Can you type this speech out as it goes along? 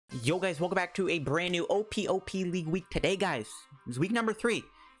Yo guys, welcome back to a brand new OPOP League week today, guys. It's week number 3.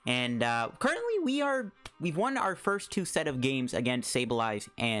 And currently we've won our first 2 set of games against Sableye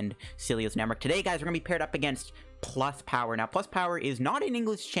and Celios Nemric. Today, guys, we're gonna be paired up against PlusPower. Now, PlusPower is not an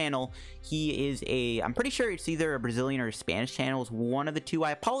English channel. He is I'm pretty sure it's either a Brazilian or a Spanish channel. It's one of the two.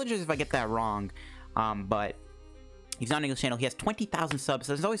 I apologize if I get that wrong. But he's not an English channel. He has 20,000 subs.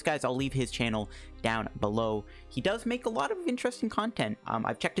 As always, guys, I'll leave his channel down below. He does make a lot of interesting content.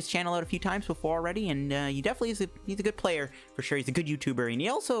 I've checked his channel out a few times before already, and he definitely he's a good player for sure. He's a good YouTuber, and he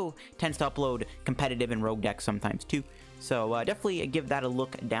also tends to upload competitive and rogue decks sometimes too. So definitely give that a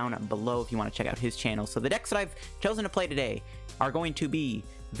look down below if you want to check out his channel. So the decks that I've chosen to play today are going to be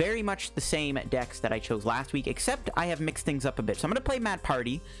very much the same decks that I chose last week, except I have mixed things up a bit. So I'm going to play Mad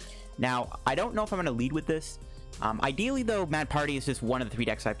Party. Now, I don't know if I'm going to lead with this. Ideally, though, Mad Party is just one of the 3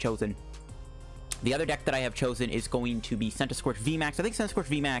 decks I've chosen. The other deck that I have chosen is going to be Centiskorch VMAX. I think Centiskorch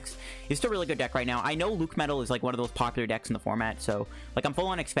VMAX is still a really good deck right now. I know Luke Metal is like one of those popular decks in the format, so like I'm full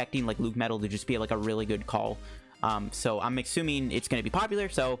on expecting like Luke Metal to just be like a really good call. So I'm assuming it's going to be popular,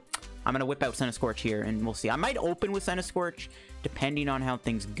 so I'm going to whip out Centiskorch here, and we'll see. I might open with Centiskorch, depending on how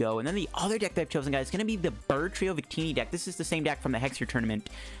things go. And then the other deck that I've chosen, guys, is going to be the Bird Trio Victini deck. This is the same deck from the Hexer tournament,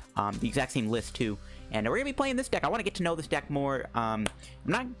 the exact same list, too. And we're going to be playing this deck. I want to get to know this deck more.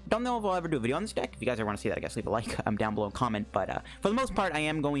 Don't know if I'll ever do a video on this deck. If you guys ever want to see that, I guess leave a like down below and comment. But for the most part, I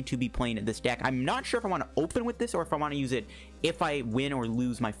am going to be playing this deck. I'm not sure if I want to open with this or if I want to use it if I win or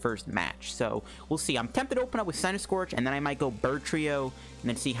lose my first match. So we'll see. I'm tempted to open up with Centiskorch, and then I might go Bird Trio and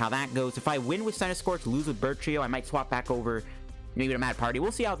then see how that goes. If I win with Centiskorch, lose with Bird Trio, I might swap back over maybe to Mad Party.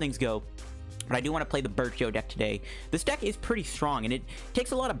 We'll see how things go. But I do want to play the Bird Trio deck today. This deck is pretty strong, and it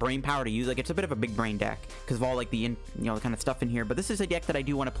takes a lot of brain power to use. Like, it's a bit of a big brain deck because of all like the the kind of stuff in here. But this is a deck that I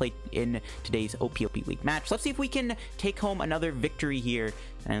do want to play in today's OPOP League match. Let's see if we can take home another victory here,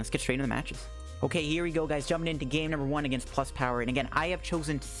 and let's get straight into the matches. Okay, here we go, guys. Jumping into game number 1 against PlusPower, and again, I have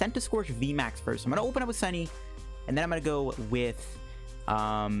chosen Centiskorch VMAX first. I'm gonna open up with Sunny, and then I'm gonna go with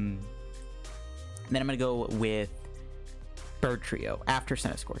Bird Trio after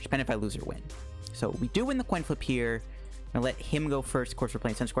Centiskorch, depending if I lose or win. So we do win the coin flip here. I'm gonna let him go first. Of course, we're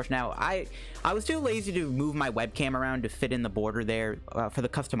playing Centiskorch. Now, I was too lazy to move my webcam around to fit in the border there for the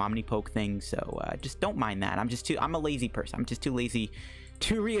custom Omnipoke thing, so just don't mind that. I'm a lazy person. I'm just too lazy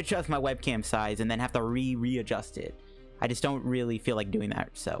to readjust my webcam size and then have to readjust it. I just don't really feel like doing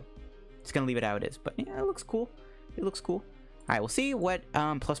that, so just gonna leave it how it is. But yeah, it looks cool. It looks cool. All right, we'll see what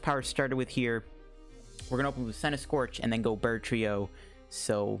PlusPower started with here. We're going to open with Centiskorch and then go Bird Trio.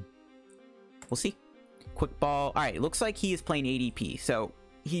 So, we'll see. Quick ball. Alright, it looks like he is playing ADP. So,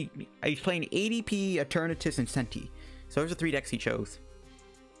 he's playing ADP, Eternatus, and Senti. So, those are 3 decks he chose.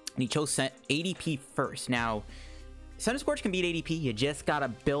 And he chose ADP first. Now, Centiskorch can beat ADP. You just got to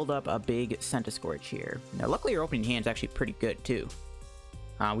build up a big Centiskorch here. Now, luckily, your opening hand's actually pretty good, too.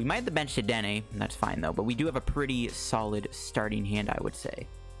 We might have to bench to Dene. That's fine, though. But we do have a pretty solid starting hand, I would say.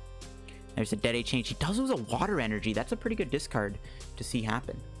 There's a Dead Change. He does lose a Water Energy. That's a pretty good discard to see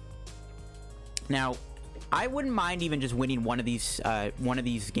happen. Now, I wouldn't mind even just winning one of these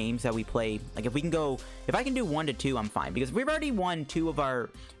games that we play. Like, if I can do 1 to 2, I'm fine. Because we've already won 2 of our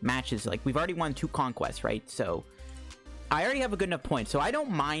matches. Like, we've already won 2 conquests, right? So, I already have a good enough point. So, I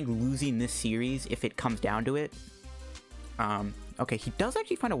don't mind losing this series if it comes down to it. Okay, he does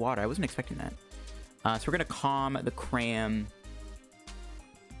actually find a Water. I wasn't expecting that. So, we're going to calm the Cram.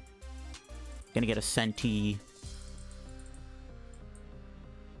 Gonna get a Senti.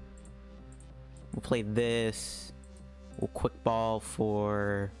 We'll play this. We'll quick ball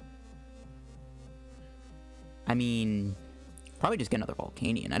for... I mean... probably just get another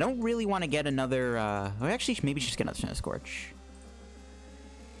Volcanion. I don't really want to get another... or actually, maybe just get another Centiskorch.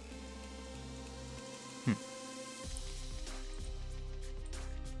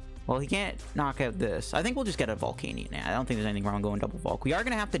 Well, he can't knock out this. I think we'll just get a Volcanion. Yeah, I don't think there's anything wrong going double Volk. We are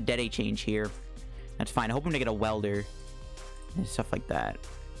going to have to Dead Change here. That's fine. I hope I'm going to get a Welder. And stuff like that.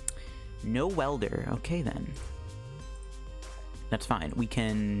 No Welder. Okay, then. That's fine. We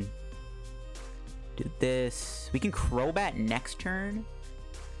can do this. We can Crobat next turn.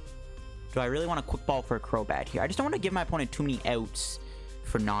 Do I really want to quick ball for a Crobat here? I just don't want to give my opponent too many outs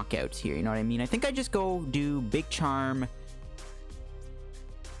for knockouts here. You know what I mean? I think I just go do Big Charm.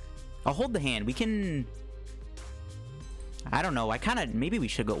 I'll hold the hand. We can... I don't know. Maybe we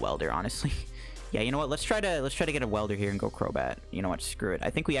should go Welder, honestly. Yeah, you know what? Let's try to get a Welder here and go Crobat. You know what? Screw it. I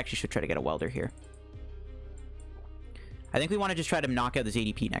think we actually should try to get a Welder here. I think we want to just try to knock out this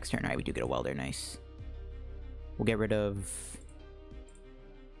ADP next turn. All right, we do get a Welder. Nice. We'll get rid of...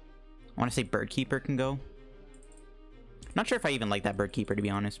 I want to say Birdkeeper can go. Not sure if I even like that Bird Keeper, to be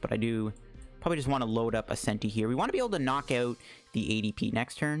honest, but I do probably just want to load up a Senti here. We want to be able to knock out the ADP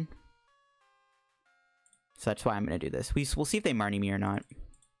next turn. So that's why I'm going to do this. We'll see if they Marnie me or not.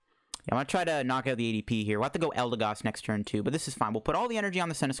 Yeah, I'm going to try to knock out the ADP here. We'll have to go Eldegoss next turn too, but this is fine. We'll put all the energy on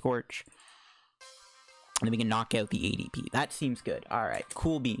the Centiskorch. And then we can knock out the ADP. That seems good. Alright,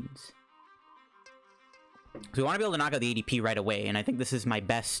 cool beans. So we want to be able to knock out the ADP right away, and I think this is my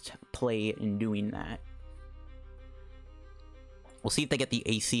best play in doing that. We'll see if they get the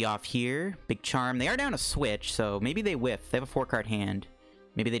AC off here. Big Charm. They are down a switch, so maybe they whiff. They have a 4-card hand.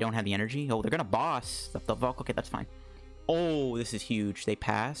 Maybe they don't have the energy. Oh, they're going to boss. The Valk. Okay, that's fine. Oh, this is huge. They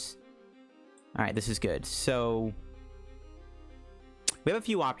pass. Alright, this is good. So we have a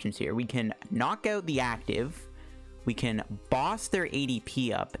few options here. We can knock out the active. We can boss their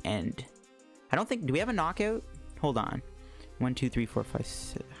ADP up, and I don't think... Do we have a knockout? Hold on. 1, 2, 3, 4, 5,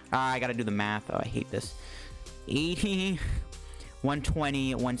 6... I gotta do the math. Oh, I hate this. 80...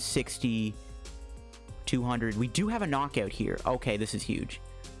 120, 160, 200. We do have a knockout here. Okay, this is huge.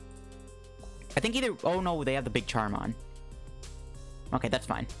 I think either... Oh, no, they have the big charm on. Okay, that's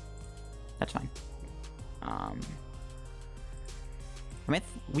fine. That's fine. I mean,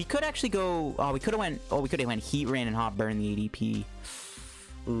 we could actually go... Oh, we could have went... Oh, we could have went Heat Rain and Hot Burn the ADP.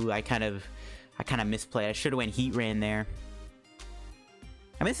 Ooh, I kind of misplayed. I should have went Heat Rain there.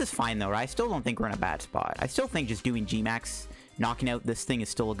 I mean, this is fine, though, right? I still don't think we're in a bad spot. I still think just doing G-Max... Knocking out this thing is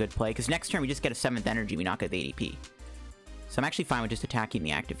still a good play, because next turn we just get a 7th energy, we knock out the ADP. So I'm actually fine with just attacking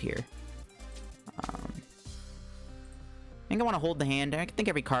the active here. I think I want to hold the hand. I think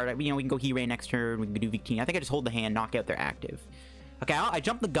every card, you know, we can go Heat Ray next turn, we can do Victini. I think I just hold the hand, knock out their active. Okay, I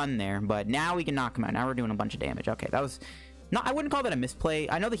jumped the gun there, but now we can knock them out. Now we're doing a bunch of damage. Okay, that was... No, I wouldn't call that a misplay.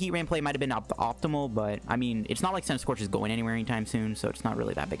 I know the Heat Rain play might have been optimal, but, I mean, it's not like Centiskorch is going anywhere anytime soon, so it's not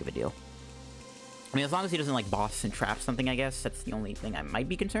really that big of a deal. I mean, as long as he doesn't, like, boss and trap something, I guess. That's the only thing I might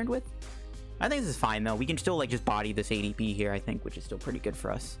be concerned with. I think this is fine, though. We can still, like, just body this ADP here, I think, which is still pretty good for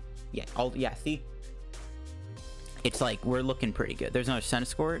us. Yeah, yeah, see? It's like, we're looking pretty good. There's another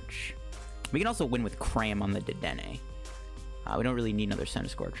Centiskorch. We can also win with Cram on the Dedenne. We don't really need another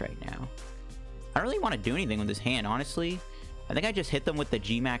Centiskorch right now. I don't really want to do anything with this hand, honestly. I think I just hit them with the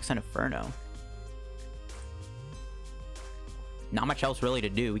G-Max and Inferno. Not much else really to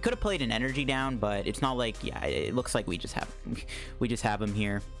do. We could have played an energy down, but it's not like... Yeah, it looks like we just have him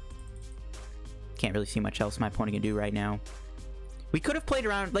here. Can't really see much else my opponent can do right now. We could have played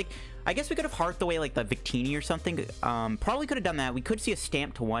around... Like, I guess we could have hearthed away, like, the Victini or something. Probably could have done that. We could see a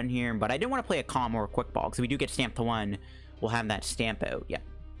Stamp to 1 here, but I didn't want to play a Calm or a Quick Ball, because if we do get Stamp to 1, we'll have that Stamp out. Yeah.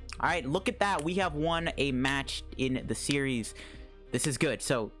 Alright, look at that. We have won a match in the series. This is good.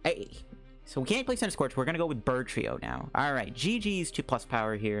 So, hey... So we can't play Centiskorch. We're going to go with Bird Trio now. Alright, GG's to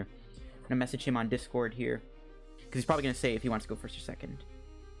PlusPower here. I'm going to message him on Discord here. Because he's probably going to say if he wants to go first or second.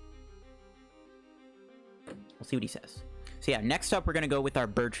 We'll see what he says. So yeah, next up we're going to go with our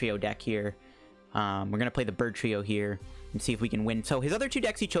Bird Trio deck here. We're going to play the Bird Trio here and see if we can win. So his other 2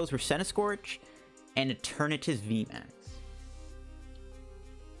 decks he chose were Centiskorch and Eternatus VMAX.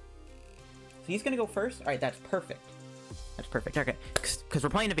 So he's going to go first? Alright, that's perfect. That's perfect. Okay, because we're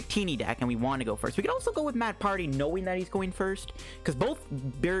playing a Victini deck and we want to go first. We could also go with Mad Party knowing that he's going first, because both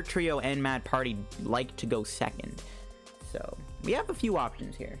Bird Trio and Mad Party like to go second. So we have a few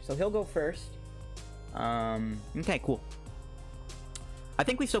options here. So he'll go first. Okay, cool. I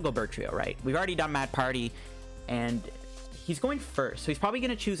think we still go Bird Trio, right? We've already done Mad Party, and he's going first, so he's probably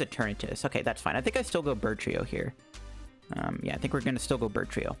going to choose Eternatus. Okay, that's fine. I think I still go Bird Trio here. Yeah, I think we're going to still go Bird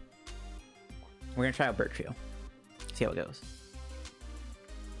Trio. We're going to try out Bird Trio. See how it goes.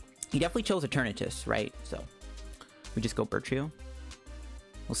 He definitely chose Eternatus, right? So we just go Bird Trio.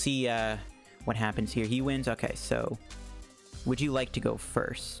 We'll see what happens here. He wins. Okay, so would you like to go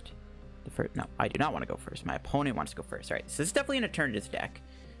first? No, I do not want to go first. My opponent wants to go first. All right, so this is definitely an Eternatus deck.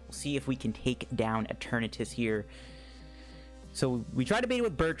 We'll see if we can take down Eternatus here. So we try to bait it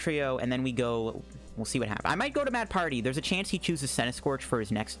with Bird Trio, and then we go... We'll see what happens. I might go to Mad Party. There's a chance he chooses Centiskorch for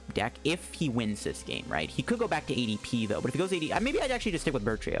his next deck if he wins this game, right? He could go back to ADP, though. But if he goes ADP... Maybe I'd actually just stick with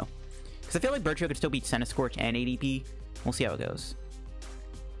Bird Trio. Because I feel like Bird Trio could still beat Centiskorch and ADP. We'll see how it goes.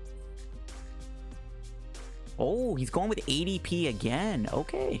 Oh, he's going with ADP again.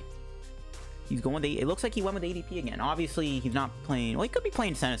 Okay. He's going with... It looks like he went with ADP again. Obviously, he's not playing... Well, he could be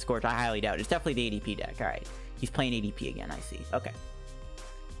playing Centiskorch. I highly doubt it. It's definitely the ADP deck. All right. He's playing ADP again. I see. Okay.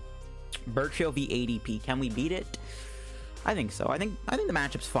 Bird Trio v ADP. Can we beat it? I think so. I think the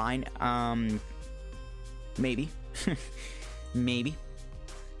matchup's fine. Maybe. Maybe.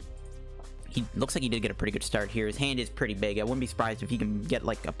 he looks like he did get a pretty good start here. His hand is pretty big. I wouldn't be surprised if he can get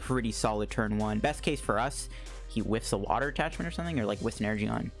like a pretty solid turn 1. Best case for us, he whiffs a water attachment or something, or like whiffs an energy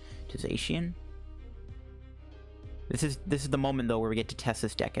on to Zacian. This is the moment though where we get to test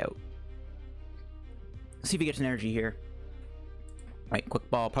this deck out. See if he gets an energy here. All right, quick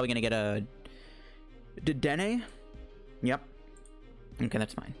ball. Probably gonna get a Dedenne. Yep. Okay,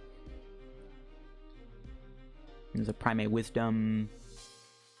 that's fine. There's a Primate Wisdom.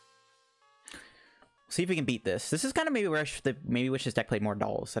 See if we can beat this. This is kind of maybe where I should maybe wish this deck played more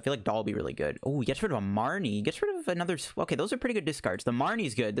dolls. I feel like doll would be really good. Oh, he gets rid of a Marnie. He gets rid of another... Okay, those are pretty good discards. The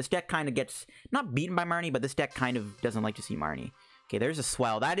Marnie's good. This deck kind of gets... Not beaten by Marnie, but this deck kind of doesn't like to see Marnie. Okay, there's a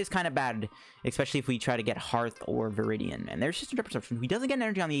Swell. That is kind of bad, especially if we try to get Hearth or Viridian. And there's just a perception. He doesn't get an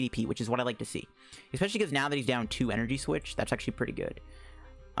energy on the ADP, which is what I like to see. Especially because now that he's down 2 energy switch, that's actually pretty good.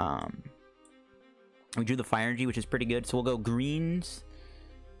 We drew the Fire Energy, which is pretty good. So we'll go greens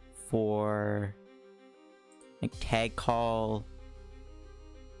for... like Tag Call.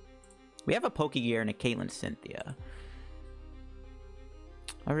 We have a Pokegear and a Caitlyn Cynthia.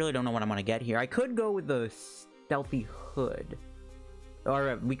 I really don't know what I'm gonna get here. I could go with the Stealthy Hood.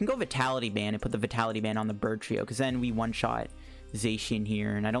 Or we can go Vitality Band and put the Vitality Band on the Bird Trio, because then we one-shot Zacian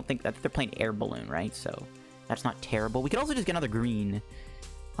here, and I don't think that they're playing Air Balloon, right? So that's not terrible. We could also just get another green.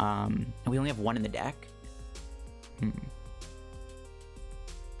 And we only have 1 in the deck.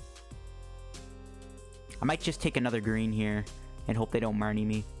 I might just take another green here and hope they don't Marnie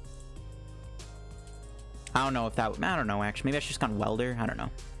me. I don't know if that... I don't know, actually. Maybe I should just gone Welder. I don't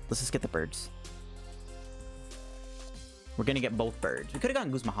know. Let's just get the birds. We're going to get both birds. We could have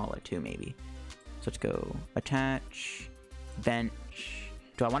gone Guzmahala, too, maybe. So let's go. Attach. Bench.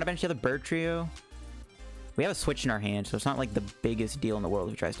 Do I want to bench the other Bird Trio? We have a switch in our hand, so it's not like the biggest deal in the world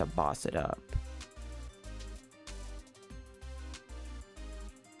if he tries to boss it up.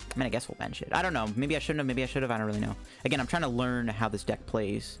 I mean, I guess we'll bench it. I don't know. Maybe I shouldn't have. Maybe I should have. I don't really know. Again, I'm trying to learn how this deck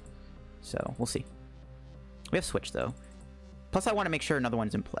plays. So, we'll see. We have switch, though. Plus, I want to make sure another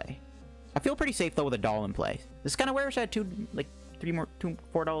one's in play. I feel pretty safe, though, with a doll in play. This is kind of where I had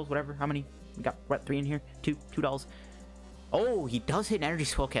 4 dolls, whatever. How many? We got, what, 3 in here? 2 dolls. Oh, he does hit an energy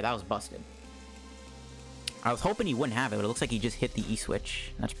swell. Okay, that was busted. I was hoping he wouldn't have it, but it looks like he just hit the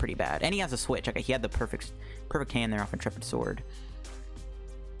E-switch. That's pretty bad. And he has a switch. Okay, he had the perfect hand there off Intrepid Sword.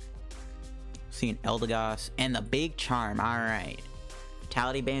 See an Eldegoss and the big charm. Alright.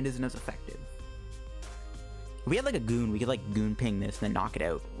 Vitality Band isn't as effective. If we had like a Goon, we could like Goon ping this and then knock it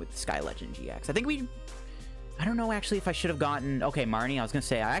out with Sky Legend GX. I think we... I don't know actually if I should have gotten... Okay, Marnie, I was going to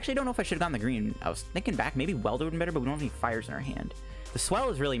say, I actually don't know if I should have gotten the green. I was thinking back, maybe Welder would have been better, but we don't have any fires in our hand. The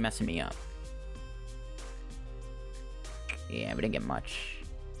Swell is really messing me up. Yeah, we didn't get much.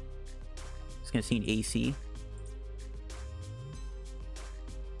 Just going to see an AC.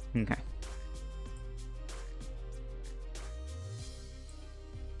 Okay.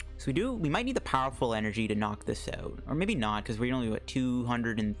 So we might need the powerful energy to knock this out. Or maybe not, because we're only at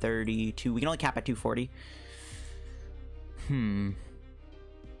 232. We can only cap at 240.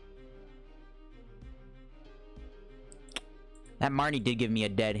 That Marnie did give me a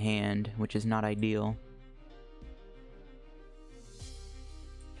dead hand, which is not ideal.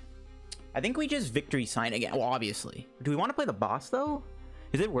 I think we just victory sign again. Well, obviously. Do we want to play the boss, though?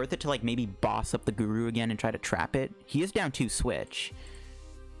 Is it worth it to, like, maybe boss up the Guru again and try to trap it? He is down 2 switch.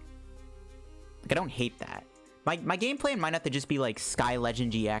 Like, I don't hate that. My game plan might have to just be, like, Sky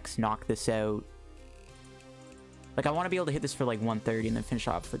Legend GX, knock this out. Like, I want to be able to hit this for, like, 130 and then finish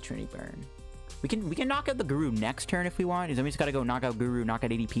off with Trinity Burn. We can knock out the Guru next turn if we want. Then we just gotta go knock out Guru, knock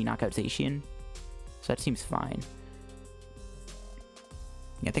out ADP, knock out Zacian. So that seems fine.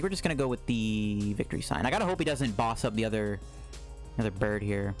 Yeah, I think we're just gonna go with the victory sign. I gotta hope he doesn't boss up the other bird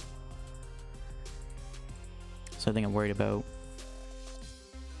here. Something I'm worried about.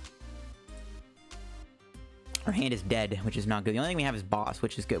 Our hand is dead, which is not good. The only thing we have is boss,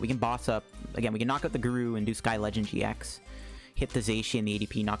 which is good. We can boss up. Again, we can knock out the Guru and do Sky Legend GX. Hit the Zacian, the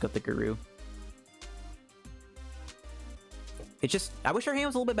ADP, knock out the Guru. It's just... I wish our hand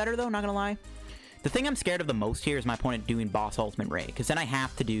was a little bit better, though, not gonna lie. The thing I'm scared of the most here is my opponent doing Boss Ultimate Ray, because then I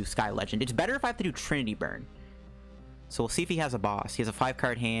have to do Sky Legend. It's better if I have to do Trinity Burn. So we'll see if he has a boss. He has a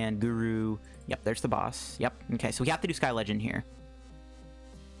 5-card hand, Guru. Yep, there's the boss. Yep, okay, so we have to do Sky Legend here.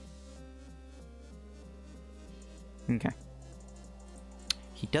 Okay.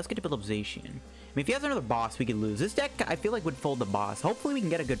 He does get to build up Zacian. I mean, if he has another boss, we could lose. This deck, I feel like, would fold the boss. Hopefully we can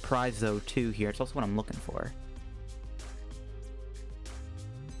get a good prize, though, too, here. It's also what I'm looking for.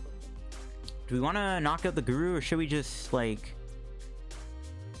 Do we want to knock out the Guru, or should we just, like...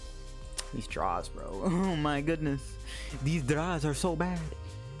 These draws, bro. Oh, my goodness. These draws are so bad.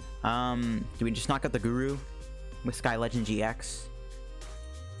 Do we just knock out the Guru with Sky Legend GX?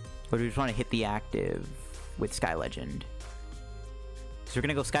 Or do we just want to hit the active with Sky Legend? So we're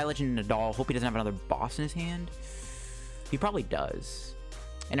gonna go Sky Legend and Nadal. Hope he doesn't have another boss in his hand. He probably does.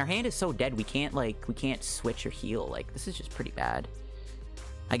 And our hand is so dead, we can't switch or heal. Like, this is just pretty bad.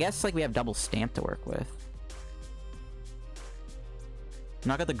 I guess, like, we have double stamp to work with.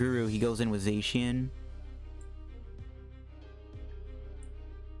 Knock out the Guru, he goes in with Zacian.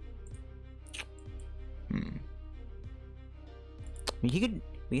 I mean, we can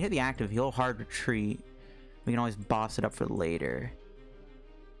hit the active, he'll hard retreat. We can always boss it up for later.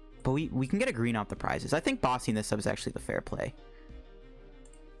 But we can get a green off the prizes. I think bossing this up is actually the fair play.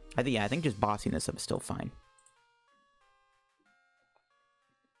 I think just bossing this up is still fine.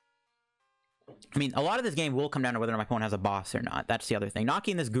 I mean, a lot of this game will come down to whether my opponent has a boss or not. That's the other thing.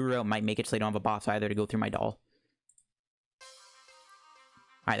 Knocking this Guru out might make it so they don't have a boss either to go through my doll.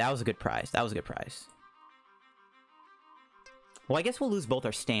 Alright, that was a good prize. That was a good prize. Well, I guess we'll lose both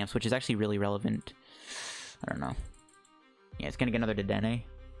our stamps, which is actually really relevant. I don't know. Yeah, it's gonna get another Dedenne.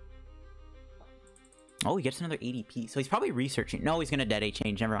 Oh, he gets another ADP. So he's probably researching. No, he's gonna Dede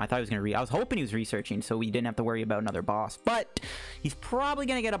change. Never mind. I thought he was gonna I was hoping he was researching, so we didn't have to worry about another boss. But he's probably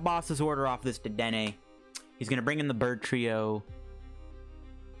gonna get a boss's order off this Dedenne. He's gonna bring in the Bird Trio.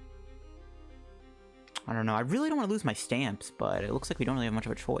 I don't know. I really don't want to lose my stamps, but it looks like we don't really have much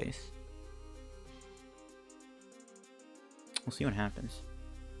of a choice. We'll see what happens.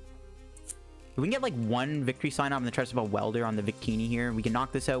 If we can get like one victory sign off in the Trust of a Welder on the Victini here, we can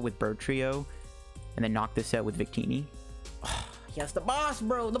knock this out with Bird Trio. And then knock this out with Victini. Oh, yes, the boss,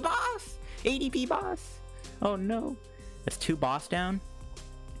 bro! The boss! ADP boss! Oh, no. That's 2 boss down.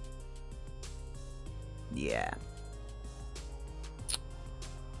 Yeah.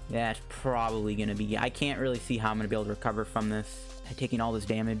 That's probably gonna be... I can't really see how I'm gonna be able to recover from this. Taking all this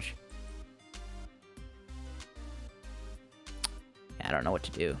damage. Yeah, I don't know what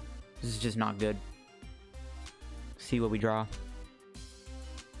to do. This is just not good. See what we draw.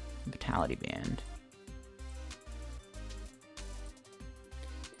 Vitality Band.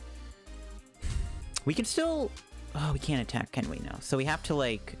 We can still... Oh, we can't attack, can we? No. So we have to,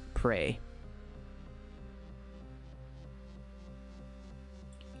 like, pray.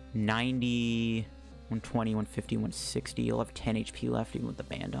 90, 120, 150, 160. You'll have 10 HP left even with the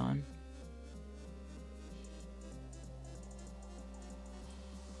band on.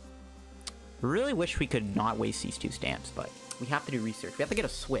 Really wish we could not waste these 2 stamps, but we have to do research. We have to get a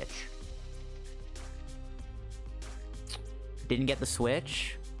switch. Didn't get the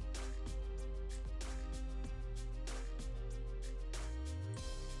switch.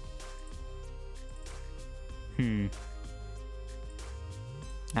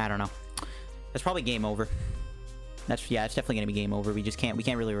 I don't know. That's probably game over. Yeah, it's definitely gonna be game over. We can't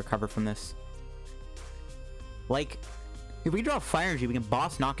really recover from this. Like, if we draw a Fire Energy, we can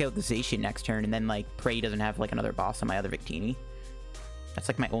boss knock out the Zacian next turn, and then, like, pray he doesn't have, like, another boss on my other Victini. That's,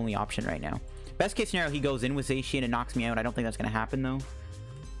 like, my only option right now. Best case scenario, he goes in with Zacian and knocks me out. I don't think that's gonna happen, though.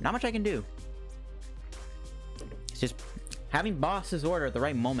 Not much I can do. It's just... having boss's order at the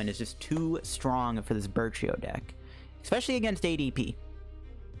right moment is just too strong for this Bird Trio deck. Especially against ADP.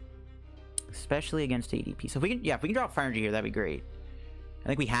 Especially against ADP. So if we can, if we can draw Fire Energy here, that'd be great. I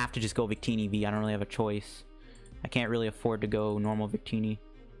think we have to just go Victini V. I don't really have a choice. I can't really afford to go normal Victini.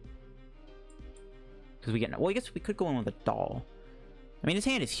 Because we get... well, I guess we could go in with a doll. I mean, his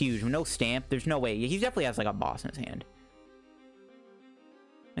hand is huge. With no stamp, there's no way. He definitely has, like, a boss in his hand.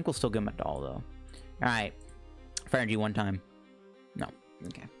 I think we'll still give him a doll, though. Alright. Fire Energy one time. No.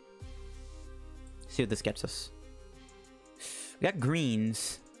 Okay. See what this gets us. We got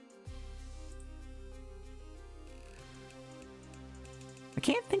greens. I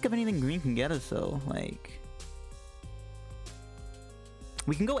can't think of anything green can get us, though. Like...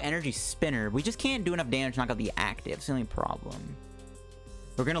 we can go Energy Spinner. We just can't do enough damage to knock out the active. It's the only problem.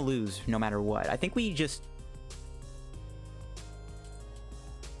 We're gonna lose no matter what. I think we just...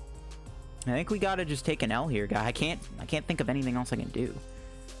 I think we gotta just take an L here, guy. I can't think of anything else I can do.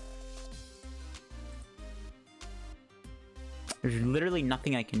 There's literally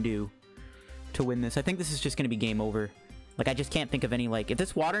nothing I can do to win this. I think this is just gonna be game over. Like, I just can't think of any, like... if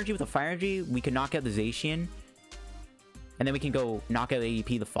this Water Energy with a Fire Energy, we could knock out the Zacian. And then we can go knock out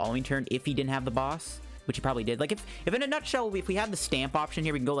ADP the following turn if he didn't have the boss. Which he probably did. Like, if in a nutshell, if we had the stamp option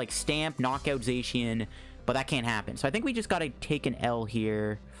here, we can go, like, stamp, knock out Zacian. But that can't happen. So I think we just gotta take an L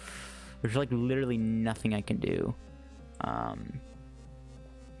here. There's, like, literally nothing I can do.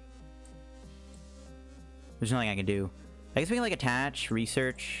 There's nothing I can do. I guess we can, like, attach,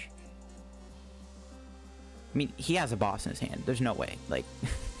 research. I mean, he has a boss in his hand. There's no way. Like,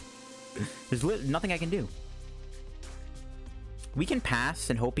 There's nothing I can do. We can pass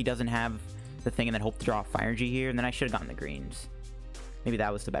and hope he doesn't have the thing and then hope to draw a Fire Energy here. And then I should have gotten the greens. Maybe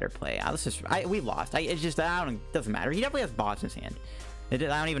that was the better play. We lost. It's just, it doesn't matter. He definitely has boss in his hand. I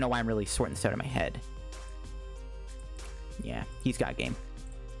don't even know why I'm really sorting this out in my head. Yeah, he's got game.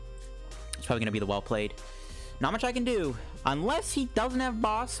 It's probably going to be the well played. Not much I can do. Unless he doesn't have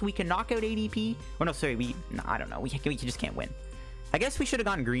boss, we can knock out ADP. Oh, no, sorry. No, I don't know. We just can't win. I guess we should have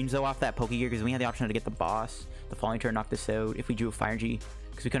gotten greens, though, off that Pokegear, because we had the option to get the boss. The following turn, knock this out. If we drew a Fire Energy,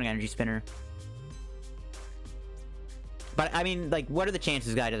 because we couldn't get Energy Spinner. But, I mean, like, what are the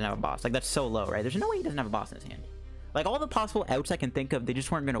chances this guy doesn't have a boss? Like, that's so low, right? There's no way he doesn't have a boss in his hand. Like, all the possible outs I can think of, they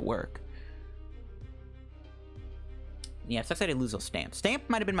just weren't going to work. Yeah, it sucks I didn't lose those stamps. Stamp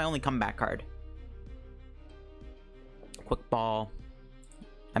might have been my only comeback card. Quick ball.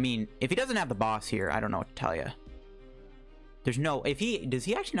 I mean, if he doesn't have the boss here, I don't know what to tell you. There's no... Does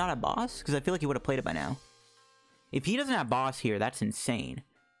he actually not have boss? Because I feel like he would have played it by now. If he doesn't have boss here, that's insane.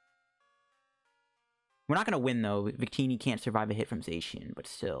 We're not going to win, though. Victini can't survive a hit from Zacian, but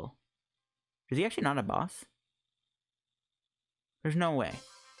still. Does he actually not have boss? There's no way.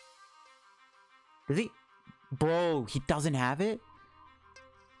 Does he? Bro, he doesn't have it?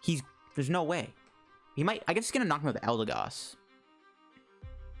 There's no way. He might... I guess he's going to knock him with Eldegoss.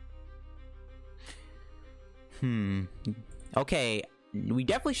 Okay. We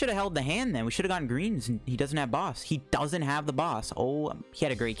definitely should have held the hand then. We should have gotten greens. And he doesn't have boss. He doesn't have the boss. Oh, he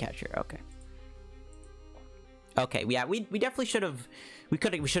had a great catcher. Okay. Okay, yeah, we definitely should have... We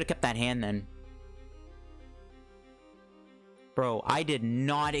should have kept that hand then. Bro, I did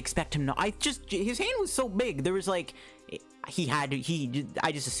not expect him to... His hand was so big. There was like...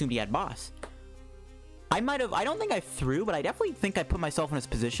 I just assumed he had boss. I don't think I threw, but I definitely think I put myself in this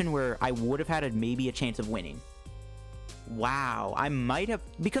position where I would have had maybe a chance of winning. Wow, I might have...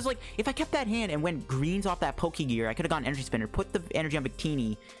 Because, like, if I kept that hand and went greens off that Pokegear, I could have gotten Energy Spinner, put the energy on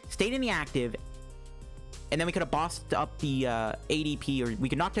Victini, stayed in the active, and then we could have bossed up the ADP, or we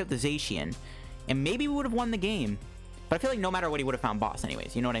could knock out the Zacian, and maybe we would have won the game. But I feel like no matter what, he would have found boss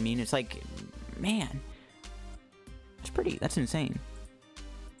anyways. You know what I mean? It's like, man. That's insane.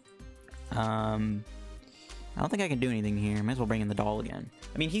 I don't think I can do anything here. Might as well bring in the doll again.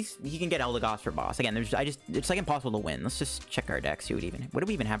 I mean, he can get Eldegoss for boss. Again, it's like impossible to win. Let's just check our deck, see what do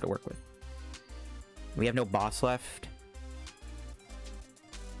we even have to work with? We have no boss left.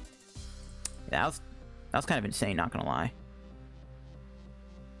 Yeah, that was kind of insane, not gonna lie.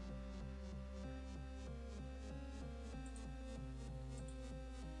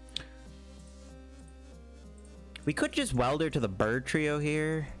 We could just weld her to the Bird Trio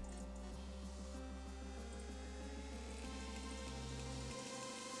here.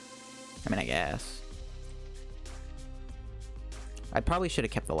 I mean, I guess. I probably should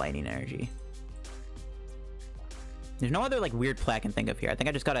have kept the Lightning Energy. There's no other, like, weird play I can think of here. I think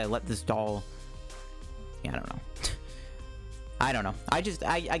I just gotta let this doll... Yeah, I don't know. I don't know.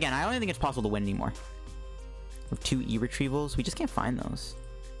 Again, I don't think it's possible to win anymore. With 2 E-Retrievals, we just can't find those.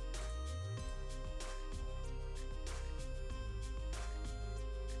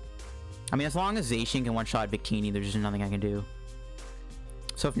 I mean, as long as Zacian can one-shot Victini, there's just nothing I can do.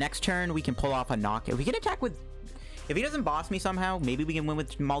 So if next turn we can pull off a knock... If we can attack with... If he doesn't boss me somehow, maybe we can win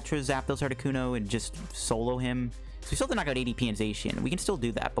with Moltres, Zapdos, Articuno, and just solo him. So we still have to knock out ADP and Zacian. We can still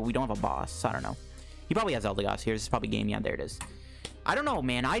do that, but we don't have a boss, so I don't know. He probably has Eldegoss here. This is probably game. Yeah, there it is. I don't know,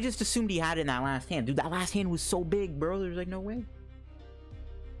 man. I just assumed he had it in that last hand. Dude, that last hand was so big, bro. There's like no way.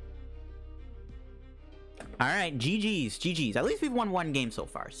 Alright, GG's. GG's. At least we've won 1 game so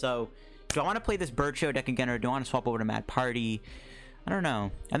far. So, do I want to play this Bird Trio deck again, or do I want to swap over to Mad Party? I don't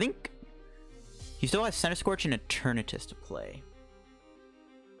know. I think he still has Centiskorch and Eternatus to play.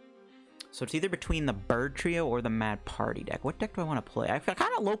 So it's either between the Bird Trio or the Mad Party deck. What deck do I want to play? I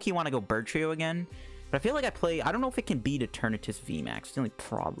kind of low-key want to go Bird Trio again. But I feel like I don't know if it can beat Eternatus VMAX. It's the only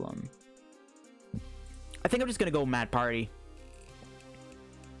problem. I think I'm just going to go Mad Party.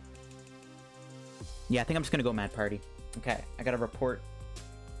 Yeah, I think I'm just going to go Mad Party. Okay, I got to report.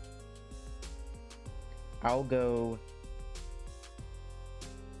 I'll go...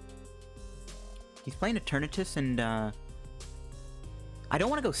 He's playing Eternatus, and I don't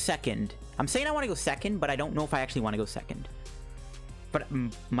want to go second. I'm saying I want to go second, but I don't know if I actually want to go second. But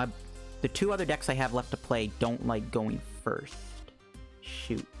the 2 other decks I have left to play don't like going first.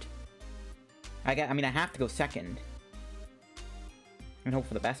 Shoot. I mean, I have to go second. And hope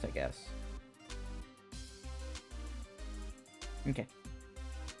for the best, I guess. Okay.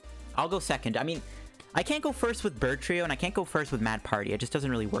 I'll go second. I mean, I can't go first with Bird Trio, and I can't go first with Mad Party. It just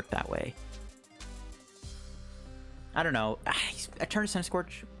doesn't really work that way. I don't know. I turn to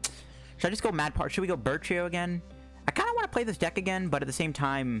Centiskorch. Should I just go Mad Part? Should we go Bird Trio again? I kind of want to play this deck again, but at the same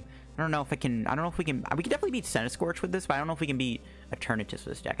time, I don't know if I can. I don't know if we can. We can definitely beat Centiskorch with this, but I don't know if we can beat Eternatus with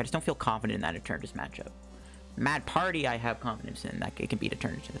this deck. I just don't feel confident in that Eternatus matchup. Mad Party, I have confidence in that it can beat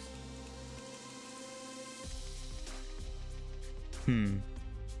Eternatus.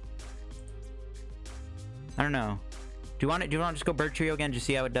 I don't know. Do you want to just go Bird Trio again? Just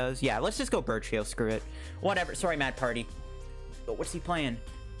see how it does? Yeah, let's just go Bird Trio. Screw it. Whatever. Sorry, Mad Party. But what's he playing?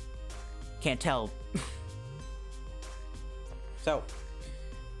 Can't tell. So,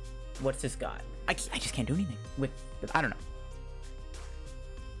 what's this got? I just can't do anything with I don't know.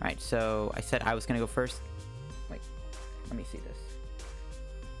 All right, so I said I was gonna go first. Wait, let me see this.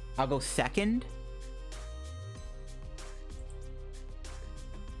 I'll go second.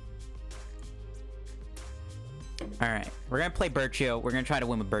 All right, we're gonna play Bird Trio. We're gonna try to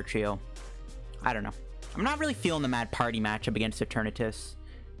win with Bird Trio. I don't know. I'm not really feeling the Mad Party matchup against Eternatus,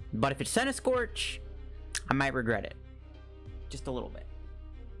 but if it's Centiskorch, I might regret it. Just a little bit.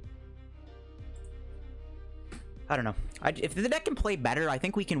 I don't know. If the deck can play better, I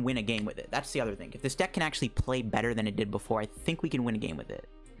think we can win a game with it. That's the other thing. If this deck can actually play better than it did before, I think we can win a game with it.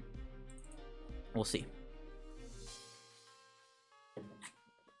 We'll see.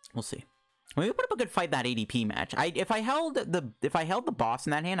 We'll see. We put up a good fight that ADP match. If I held the boss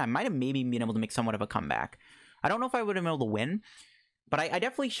in that hand, I might have maybe been able to make somewhat of a comeback. I don't know if I would have been able to win, but I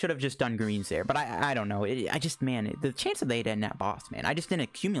definitely should have just done greens there. But I don't know. Man, the chance that they didn't have boss, man. I just didn't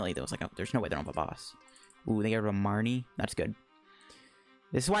accumulate those. Like, oh, there's no way they don't have a boss. Ooh, they got rid of Marnie. That's good.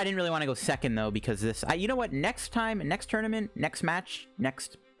 This is why I didn't really want to go second, though, because this... you know what? Next time, next tournament, next match,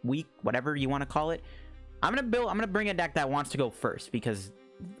 next week, whatever you want to call it, I'm gonna bring a deck that wants to go first, because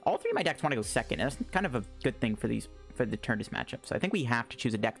all three of my decks want to go second, and that's kind of a good thing for the Eternatus matchup. So I think we have to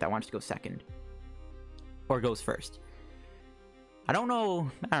choose a deck that wants to go second. Or goes first. I don't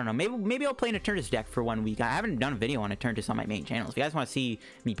know. Maybe I'll play an Eternatus deck for 1 week. I haven't done a video on Eternatus on my main channel. If you guys want to see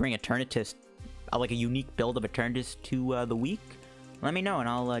me bring Eternatus, like a unique build of Eternatus to the week, let me know, and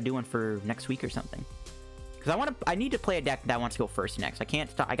I'll do one for next week or something. Because I need to play a deck that wants to go first next. I can't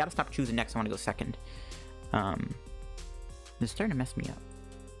stop. I gotta stop choosing decks I want to go second. It's starting to mess me up.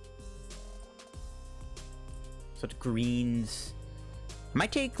 So it's greens. I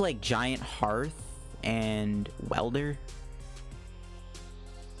might take like Giant Hearth and Welder.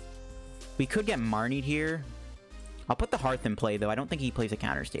 We could get Marnied here. I'll put the Hearth in play, though. I don't think he plays a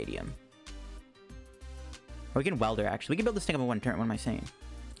counter stadium. Or we can Welder, actually. We can build this thing up in one turn. What am I saying?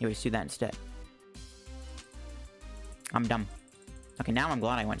 Yeah, we just do that instead. I'm dumb. Okay, now I'm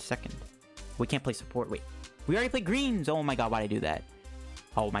glad I went second. We can't play support. Wait. We already played greens. Oh my god, why'd I do that?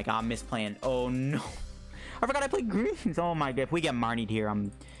 Oh my god, I'm misplaying. Oh no. I forgot I played greens. Oh my god. If we get Marnied here,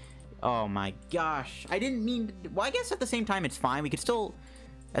 I'm... Oh my gosh. I didn't mean... Well, I guess at the same time, it's fine. We could still...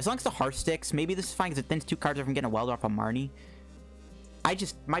 As long as the Hearth sticks, maybe this is fine because it thins 2 cards from getting a Welder off of Marnie.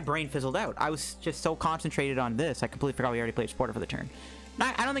 My brain fizzled out. I was just so concentrated on this, I completely forgot we already played Supporter for the turn.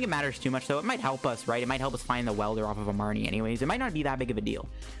 I don't think it matters too much, though. It might help us, right? It might help us find the Welder off of a Marnie anyways. It might not be that big of a deal.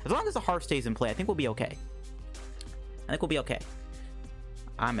 As long as the Hearth stays in play, I think we'll be okay. I think we'll be okay.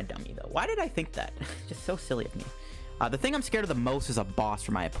 I'm a dummy, though. Why did I think that? Just so silly of me. The thing I'm scared of the most is a boss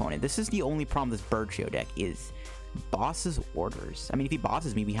for my opponent. This is the only problem with this Bird Trio deck is boss's orders. I mean, if he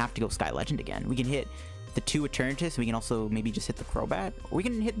bosses me, we have to go Sky Legend again. We can hit the 2 Eternatus. We can also maybe just hit the Crobat. Or we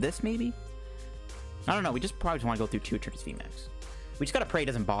can hit this, maybe? I don't know. We just probably just want to go through 2 Eternatus VMAX. We just gotta pray he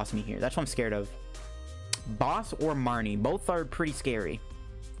doesn't boss me here. That's what I'm scared of. Boss or Marnie. Both are pretty scary.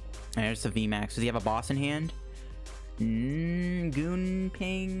 And there's the VMAX. Does he have a boss in hand? Goonping.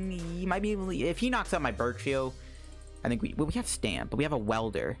 He might be able to... If he knocks out my Bird Trio, I think we have Stamp, but we have a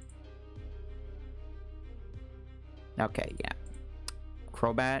Welder. Okay, yeah.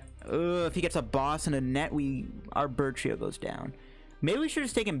 Crobat. If he gets a boss and a net, our Bird Trio goes down. Maybe we should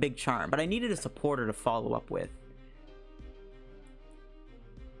have taken Big Charm, but I needed a supporter to follow up with.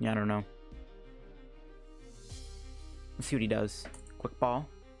 Yeah, I don't know. Let's see what he does. Quick Ball.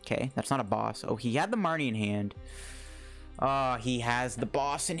 Okay, that's not a boss. Oh, he had the Marnie in hand. Oh, he has the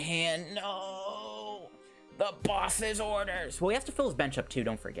boss in hand. No! The boss's orders! Well, he has to fill his bench up too,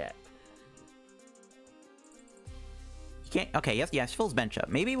 don't forget. He can't... Okay, yes, fill his bench up.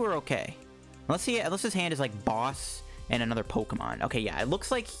 Maybe we're okay. Unless his hand is like boss and another Pokemon. Okay, yeah, it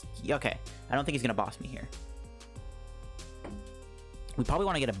looks like... Okay, I don't think he's gonna boss me here. We probably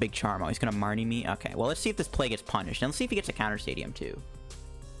want to get a Big Charm. Oh, he's gonna Marnie me. Okay, well, let's see if this play gets punished. And let's see if he gets a counter stadium too.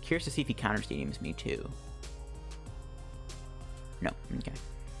 Curious to see if he counter stadiums me too. No, okay.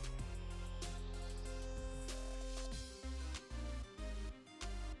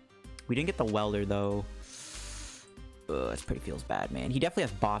 We didn't get the Welder though. Ugh, this pretty feels bad, man. He definitely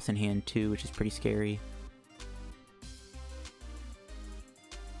has boss in hand, too, which is pretty scary.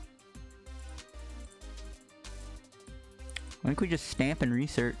 Why don't we just stamp and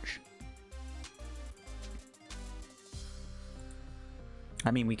research? I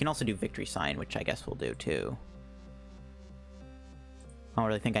mean, we can also do Victory Sign, which I guess we'll do, too. I don't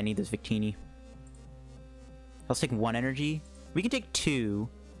really think I need this Victini. Let's take 1 energy. We can take 2.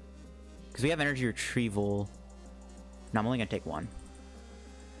 Because we have energy retrieval. No, I'm only going to take 1.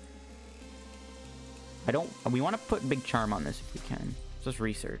 We want to put Big Charm on this if we can. Let's just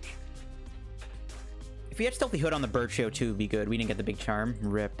research. If we had Stealthy Hood on the Bird Trio too, it'd be good. We didn't get the Big Charm.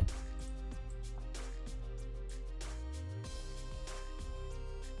 Rip.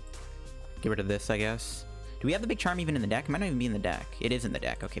 Get rid of this, I guess. Do we have the Big Charm even in the deck? It might not even be in the deck. It is in the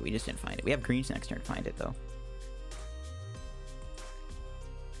deck. Okay, we just didn't find it. We have greens next turn to find it, though.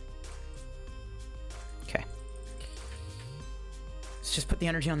 Okay. Let's just put the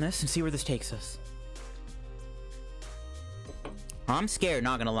energy on this and see where this takes us. I'm scared,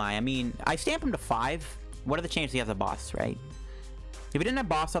 not gonna lie. I mean, I stamp him to 5. What are the chances he has a boss, right? If he didn't have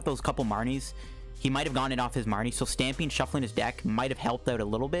boss off those couple Marnies, he might have gone it off his Marnie. So stamping, shuffling his deck might have helped out a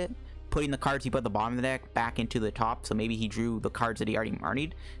little bit. Putting the cards he put at the bottom of the deck back into the top. So maybe he drew the cards that he already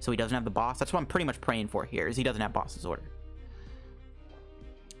Marnied. So he doesn't have the boss. That's what I'm pretty much praying for here, is he doesn't have boss's order.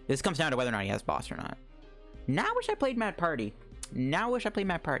 This comes down to whether or not he has boss or not. Now I wish I played Mad Party.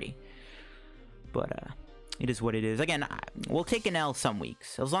 But, it is what it is. Again, we'll take an L some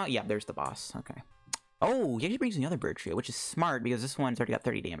weeks. As long, yeah, there's the boss. Okay. Oh, he actually brings the other Bird Trio, which is smart because this one's already got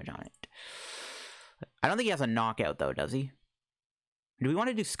 30 damage on it. I don't think he has a knockout, though, does he? Do we want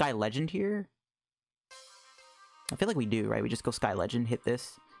to do Sky Legend here? I feel like we do, right? We just go Sky Legend, hit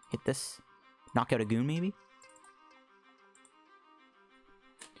this, knock out a Goon, maybe?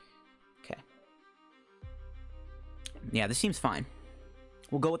 Okay. Yeah, this seems fine.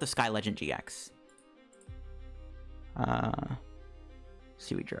 We'll go with the Sky Legend GX.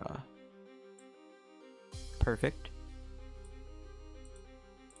 See, we draw. Perfect.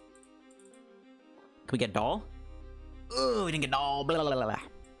 Can we get Doll? Oh, we didn't get Doll. Blah, blah, blah, blah.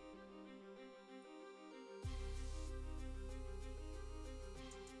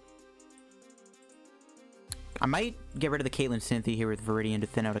 I might get rid of the Caitlyn Cynthia here with Viridian to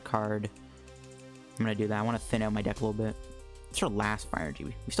thin out a card. I'm gonna do that. I want to thin out my deck a little bit. It's our last Fire Energy.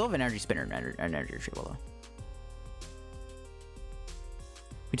 We still have an Energy Spinner and an Energy Retrieval, though.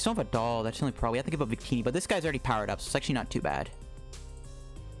 We just don't have a Doll. That's the only problem. We have to give up Victini, but this guy's already powered up, so it's actually not too bad.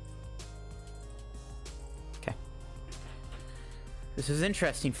 Okay. This is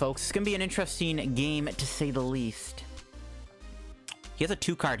interesting, folks. It's going to be an interesting game, to say the least. He has a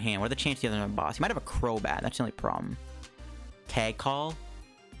 2-card hand. What are the chances he doesn't have a boss? He might have a Crobat. That's the only problem. Tag Call?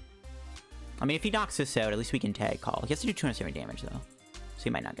 I mean, if he knocks this out, at least we can Tag Call. He has to do 270 damage, though. So he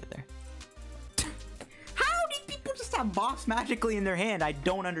might not get there. Have boss magically in their hand? I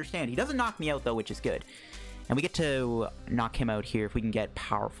don't understand. He doesn't knock me out though, which is good. And we get to knock him out here if we can get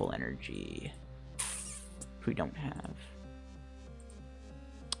powerful energy. Which we don't have.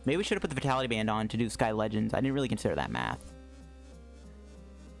 Maybe we should have put the Vitality Band on to do Sky Legends. I didn't really consider that math.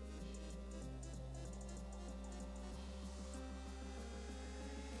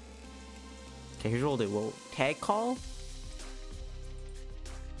 Okay, here's what we'll do. We'll Tag Call.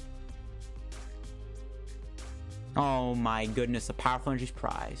 Oh my goodness, the powerful energy's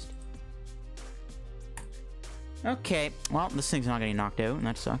prized. Okay, well, this thing's not getting knocked out, and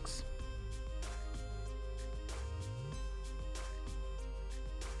that sucks.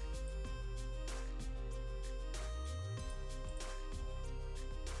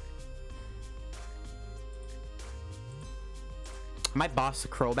 I might boss the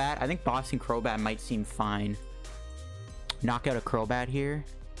Crobat. I think bossing Crobat might seem fine. Knock out a Crobat here.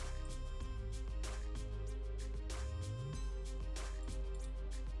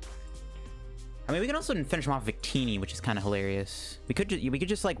 I mean, we can also finish him off Victini, which is kind of hilarious. We could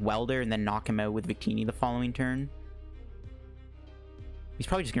just like Welder and then knock him out with Victini the following turn. He's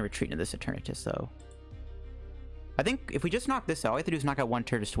probably just gonna retreat into this Eternatus, though. I think if we just knock this out, all we have to do is knock out 1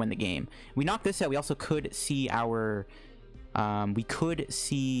 turn just to win the game. If we knock this out, we also could see our, we could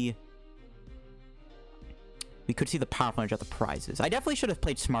see the powerful energy of the prizes. I definitely should have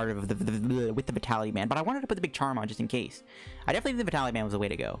played smarter with the Vitality Band, but I wanted to put the Big Charm on just in case. I definitely think the Vitality Band was the way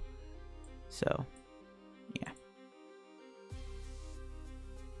to go. So, yeah. I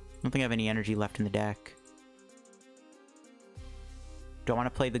don't think I have any energy left in the deck. Do I want to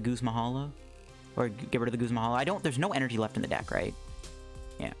play the Guzma Hollow? Or get rid of the Guzma Hollow? There's no energy left in the deck, right?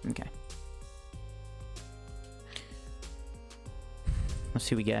 Yeah, okay. Let's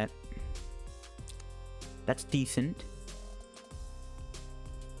see what we get. That's decent.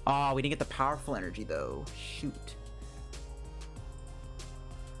 Oh, we didn't get the powerful energy, though. Shoot.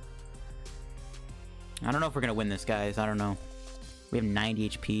 I don't know if we're going to win this, guys. I don't know. We have 90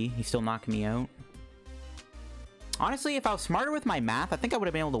 HP. He's still knocking me out. Honestly, if I was smarter with my math, I think I would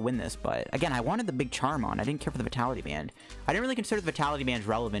have been able to win this. But, again, I wanted the big charm on. I didn't care for the Vitality Band. I didn't really consider the Vitality Band's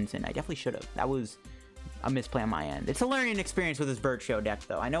relevance, and I definitely should have. That was a misplay on my end. It's a learning experience with this Bird Show deck,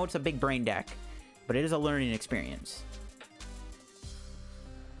 though. I know it's a big brain deck, but it is a learning experience.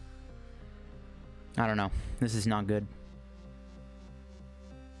 I don't know. This is not good.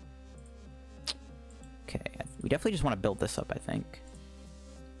 Okay, we definitely just want to build this up, I think.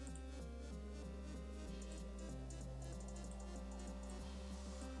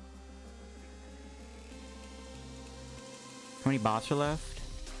 How many bots are left?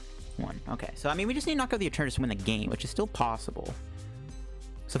 1. Okay, so I mean, we just need to knock out the Eternus to win the game, which is still possible.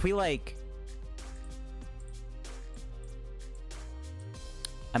 So if we like...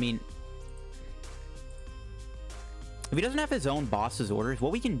 I mean... if he doesn't have his own boss's orders,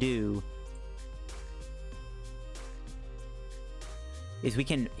 what we can do is we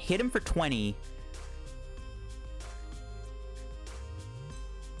can hit him for 20.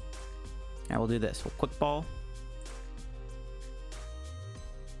 Now we'll do this. We'll quick ball.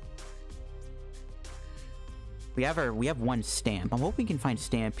 We have 1 stamp. I'm hoping we can find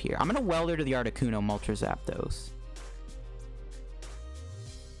stamp here. I'm gonna welder to the Articuno, Ultra Zapdos.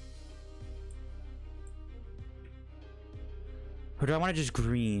 Or do I want to just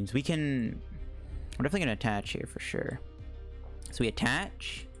greens? We can... we're definitely gonna attach here for sure. So we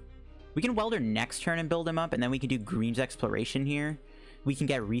attach. We can welder next turn and build him up, and then we can do greens exploration here. We can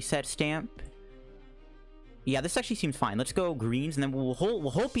get reset stamp. Yeah, this actually seems fine. Let's go greens, and then we'll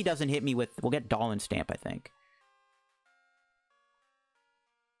hope he doesn't hit me with... we'll get Doll and stamp, I think.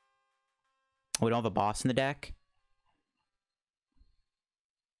 Oh, we don't have a boss in the deck.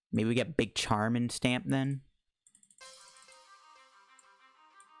 Maybe we get Big Charm and stamp then.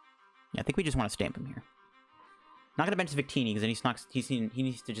 Yeah, I think we just want to stamp him here. Not gonna bench Victini because then he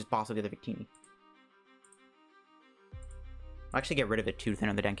needs to just boss up the other Victini. I'll actually get rid of it too thin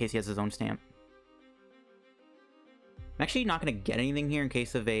on the deck in case he has his own stamp. I'm actually not gonna get anything here in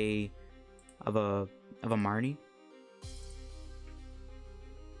case of a Marnie.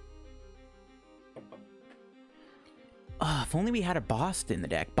 If only we had a boss in the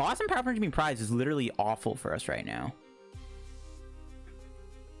deck. Boss and Power Punch being prized is literally awful for us right now.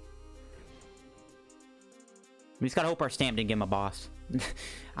 We just gotta hope our stamp didn't give him a boss.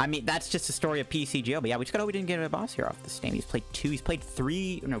 I mean, that's just the story of PTCGO. But yeah, we just gotta hope we didn't get a boss here off the stamp. He's played 2. He's played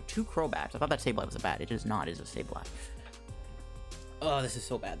 3. No, 2 Crobats. I thought that Sableye was a bat. It is not. It is a Sableye. Oh, this is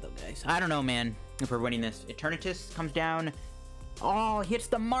so bad though, guys. I don't know, man. If we're winning this, Eternatus comes down. Oh, hits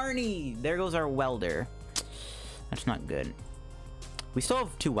the Marnie. There goes our welder. That's not good. We still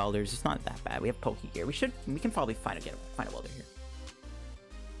have 2 welders. It's not that bad. We have Pokegear. We can probably find a welder here.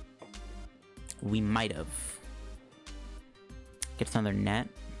 We might have. Gets another net.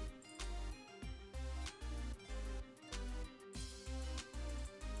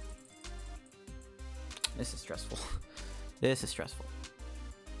 This is stressful. This is stressful.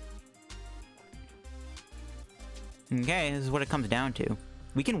 Okay, this is what it comes down to.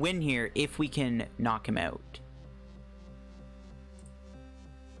 We can win here if we can knock him out.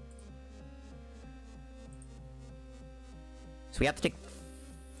 So we have to take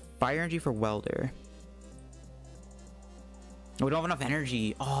fire energy for welder. We don't have enough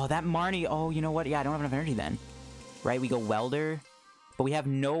energy. Oh, that Marnie. Oh, you know what? Yeah, I don't have enough energy then. Right? We go welder. But we have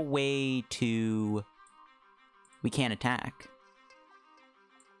no way to... we can't attack.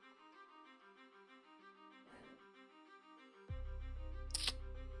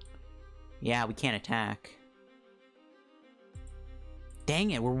 Yeah, we can't attack. Dang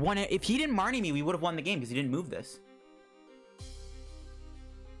it. We're one... if he didn't Marnie me, we would have won the game because he didn't move this.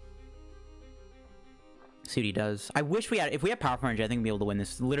 See what he does. I wish we had... if we had powerful energy, I think we'd be able to win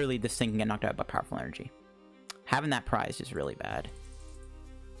this. Literally, this thing can get knocked out by powerful energy. Having that prize is really bad.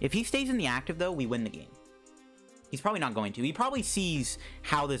 If he stays in the active, though, we win the game. He's probably not going to. He probably sees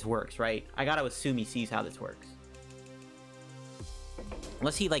how this works, right? I gotta assume he sees how this works.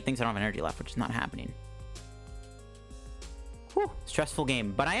 Unless he, like, thinks I don't have energy left, which is not happening. Whew. Stressful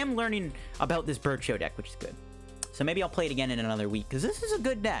game. But I am learning about this Bird Show deck, which is good. So maybe I'll play it again in another week, because this is a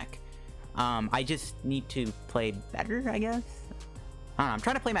good deck. I just need to play better, I guess. I don't know. I'm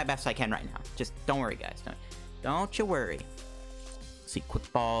trying to play my best I can right now. Just don't worry, guys. Don't you worry. Let's see, quick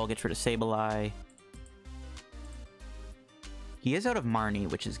ball gets rid of Sableye. He is out of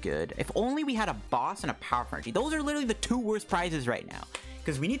Marnie, which is good. If only we had a boss and a powerful energy. Those are literally the 2 worst prizes right now.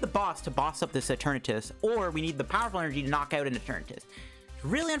 Because we need the boss to boss up this Eternatus, or we need the powerful energy to knock out an Eternatus.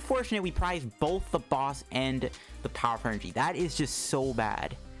 Really unfortunate we prized both the boss and the powerful energy. That is just so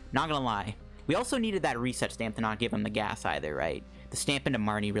bad. Not gonna lie. We also needed that reset stamp to not give him the gas either, right? The stamp into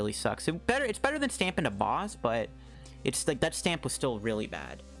Marnie really sucks. It's better than stamp into boss, but it's like that stamp was still really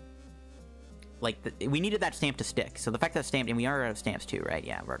bad. Like, we needed that stamp to stick. So the fact that stamped, and we are out of stamps too, right?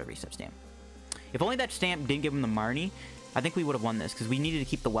 Yeah, we're out of reset stamp. If only that stamp didn't give him the Marnie, I think we would have won this, because we needed to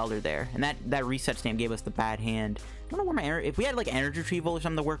keep the welder there. And that reset stamp gave us the bad hand. I don't know where my energy... If we had, like, energy retrieval or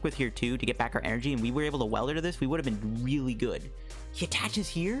something to work with here, too, to get back our energy, and we were able to welder to this, we would have been really good. He attaches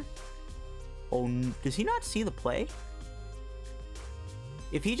here? Oh, does he not see the play?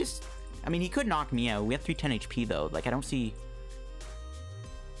 If he just... I mean, he could knock me out. We have 310 HP, though. Like, I don't see...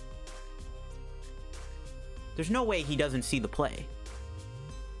 There's no way he doesn't see the play.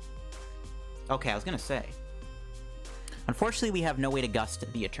 Okay, I was gonna say. Unfortunately, we have no way to gust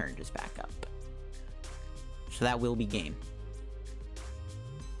the Eternatus back up. So that will be game.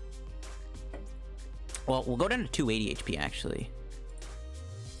 Well, we'll go down to 280 HP, actually.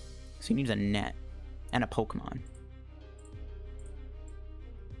 So he needs a net and a Pokemon.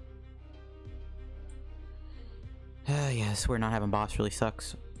 Yes, we're not having boss really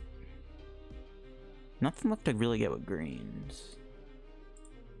sucks. Nothing left to really get with greens.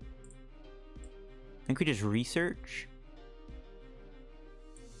 I think we just research.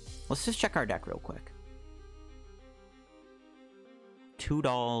 Let's just check our deck real quick. 2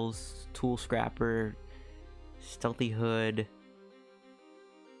 dolls, Tool Scrapper, Stealthy Hood.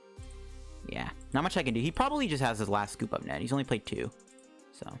 Yeah, not much I can do. He probably just has his last scoop up net. He's only played 2.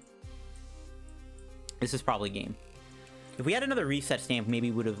 So this is probably game. If we had another reset stamp, maybe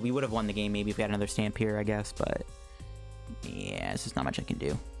we would have won the game. Maybe if we had another stamp here, I guess. But yeah, there's just not much I can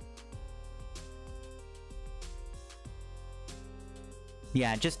do.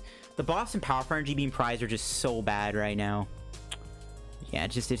 Yeah, just the boss and Powerful Energy being prized are just so bad right now. Yeah,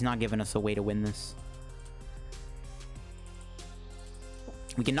 it's not giving us a way to win this.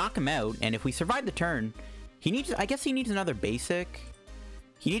 We can knock him out, and if we survive the turn, I guess he needs another basic.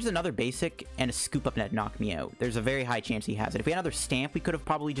 He needs another basic and a scoop up net to knock me out. There's a very high chance he has it. If we had another stamp, we could have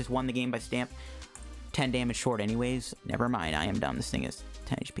probably just won the game by stamp. 10 damage short anyways. Never mind, I am dumb. This thing is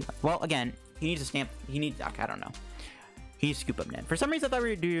 10 HP. Well, again, he needs a stamp. He needs, I don't know. He needs scoop up net. For some reason, I thought we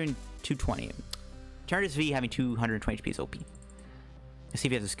were doing 220. Eternatus V having 220 HP is OP. Let's see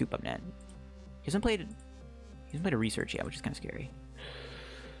if he has a scoop up net. He hasn't played a research yet, which is kind of scary.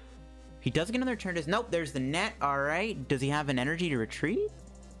 He does get another Eternatus. Nope, there's the net. All right. Does he have an energy to retreat?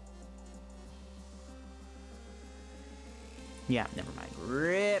 Yeah, never mind.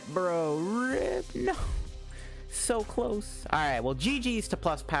 Rip, bro. Rip. No. So close. All right. Well, GG's to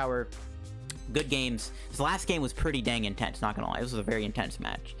PlusPower. Good games. This last game was pretty dang intense, not gonna lie. This was a very intense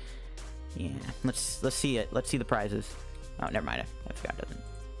match. Yeah. Let's see it. Let's see the prizes. Oh, never mind. I forgot it doesn't.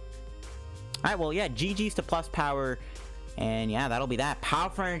 All right. Well, yeah. GG's to PlusPower. And yeah, that'll be that.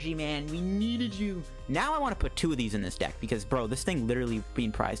 Powerful Energy, man. We needed you. Now I want to put 2 of these in this deck because, bro, this thing literally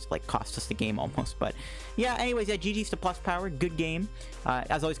being prized like cost us the game almost. But yeah, anyways, yeah, GG's to PlusPower. Good game.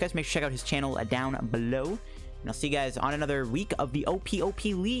 As always, guys, make sure to check out his channel down below. And I'll see you guys on another week of the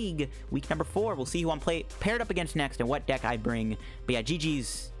OPOP League. Week number 4. We'll see who I'm paired up against next and what deck I bring. But yeah,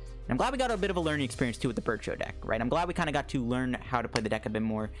 GG's. And I'm glad we got a bit of a learning experience too with the Bird Trio deck, right? I'm glad we kind of got to learn how to play the deck a bit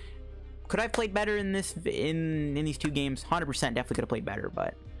more. Could I have played better in these 2 games? 100% definitely could have played better,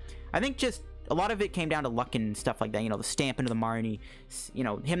 but I think just a lot of it came down to luck and stuff like that. You know, the stamp into the Marnie, you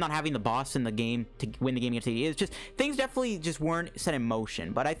know, him not having the boss in the game to win the game against AD. It's just, things definitely just weren't set in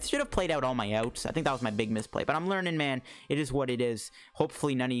motion, but I should have played out all my outs. I think that was my big misplay, but I'm learning, man. It is what it is.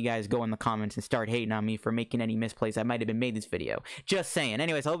 Hopefully none of you guys go in the comments and start hating on me for making any misplays that might have been made this video. Just saying.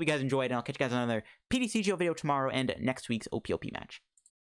 Anyways, I hope you guys enjoyed, and I'll catch you guys on another PTCGO video tomorrow and next week's OPOP match.